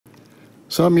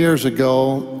Some years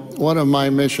ago, one of my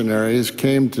missionaries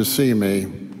came to see me.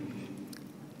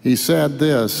 He said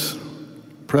this,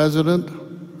 "President,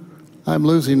 I'm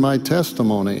losing my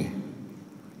testimony.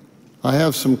 I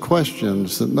have some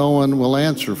questions that no one will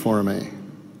answer for me.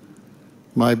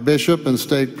 My bishop and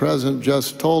stake president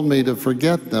just told me to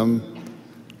forget them,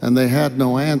 and they had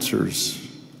no answers.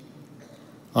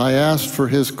 I asked for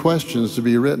his questions to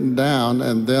be written down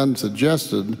and then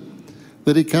suggested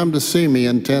that he come to see me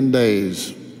in 10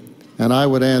 days, and I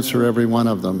would answer every one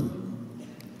of them.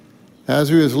 As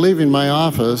he was leaving my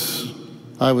office,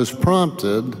 I was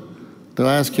prompted to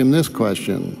ask him this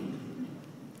question,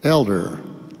 Elder,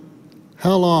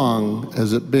 how long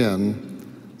has it been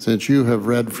since you have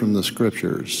read from the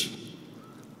Scriptures?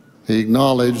 He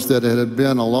acknowledged that it had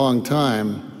been a long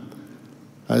time.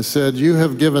 I said, you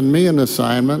have given me an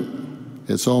assignment.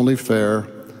 It's only fair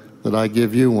that I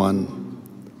give you one.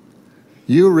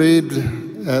 You read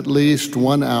at least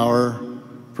 1 hour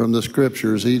from the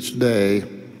Scriptures each day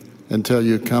until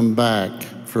you come back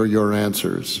for your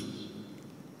answers.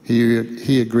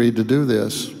 He agreed to do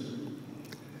this.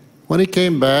 When he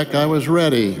came back, I was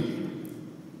ready.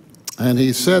 And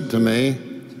he said to me,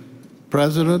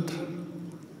 President,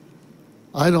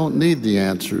 I don't need the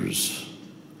answers.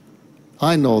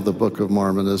 I know the Book of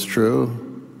Mormon is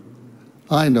true.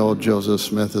 I know Joseph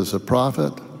Smith is a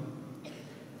prophet.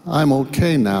 I'm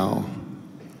okay now.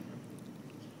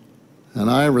 And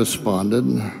I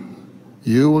responded,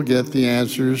 you will get the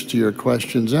answers to your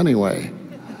questions anyway.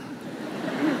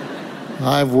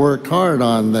 I've worked hard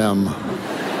on them.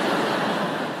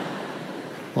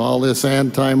 All this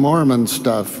anti-Mormon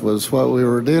stuff was what we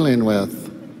were dealing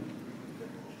with.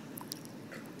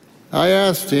 I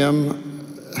asked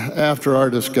him after our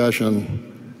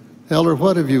discussion, Elder,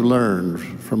 what have you learned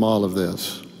from all of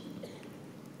this?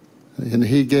 And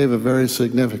he gave a very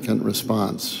significant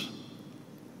response.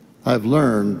 I've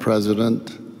learned,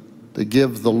 President, to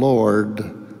give the Lord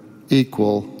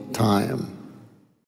equal time.